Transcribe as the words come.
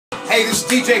Hey, this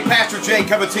is DJ Pastor Jay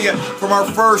coming to you from our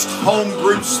first home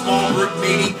group, small group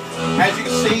meeting. As you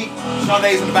can see,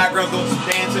 Sunday's in the background doing some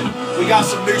dancing. We got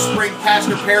some New Spring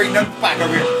Pastor Perry Noble back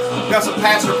over here. We got some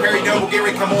Pastor Perry Noble get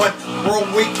ready to come on. We're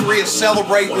on week 3 of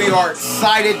Celebrate. We are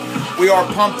excited. We are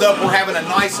pumped up. We're having a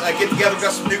nice get-together. We've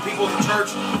got some new people in the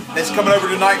church that's coming over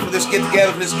tonight for this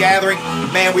get-together, for this gathering.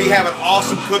 Man, we have an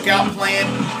awesome cookout plan.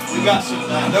 We got some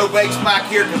no bakes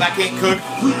back here because I can't cook.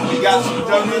 We got some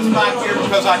donuts back here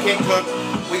because I can't cook.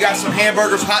 We got some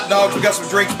hamburgers, hot dogs. We got some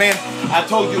drinks, man. I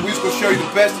told you we was going to show you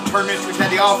the best that Turn Ministries had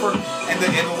to offer and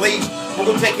the least. We're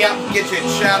going to take you out and get you a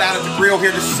shout out at the grill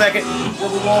here in just a second.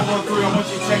 We're going to walk run through. I want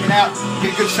you to check it out.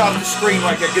 Get a good shot of the screen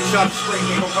right there. Good shot of the screen.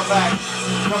 You're going to come back.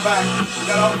 Come back. We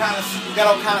got all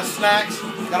kind of snacks.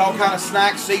 Got all kind of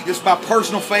snacks. See, this is my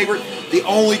personal favorite. The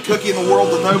only cookie in the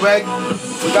world with no bag.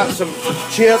 We got some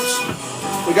chips.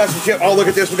 We got some chips. Oh, look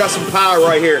at this. We got some pie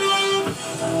right here.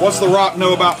 What's The Rock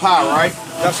know about pie, right?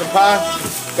 Got some pie.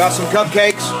 Got some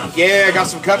cupcakes. Yeah, got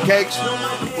some cupcakes.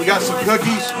 We got some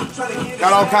cookies.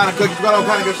 Got all kind of cookies. We got all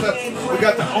kind of good stuff. We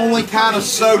got the only kind of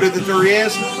soda that there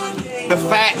is. The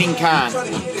fattening kind.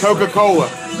 Coca-Cola.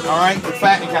 All right? The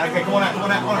fattening kind. Okay, come on out. Come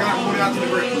on out. Come on out to the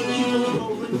grill.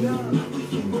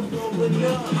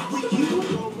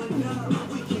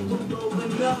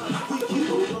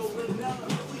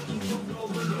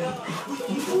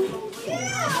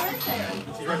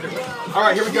 All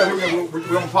right, here we go.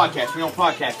 We're on podcast. We're on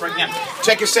podcast right now.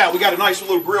 Check this out. We got a nice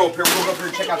little grill up here. We're going to go up here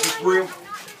and check out this grill.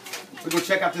 We're going to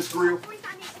check out this grill.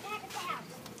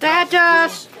 Dad,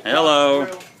 Josh. Hello.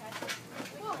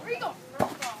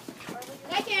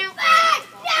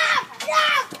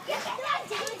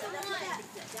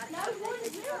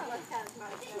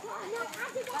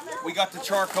 We got the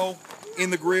charcoal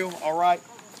in the grill, all right?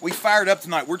 We fired up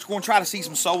tonight. We're just going to try to see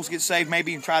some souls get saved,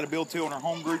 maybe, and try to build too on our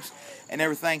home groups and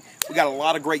everything. We got a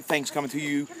lot of great things coming to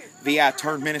you via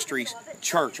Turn Ministries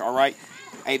Church, all right?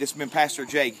 Hey, this has been Pastor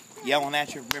Jay yelling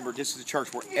at you. Remember, this is a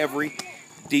church where every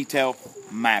detail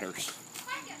matters.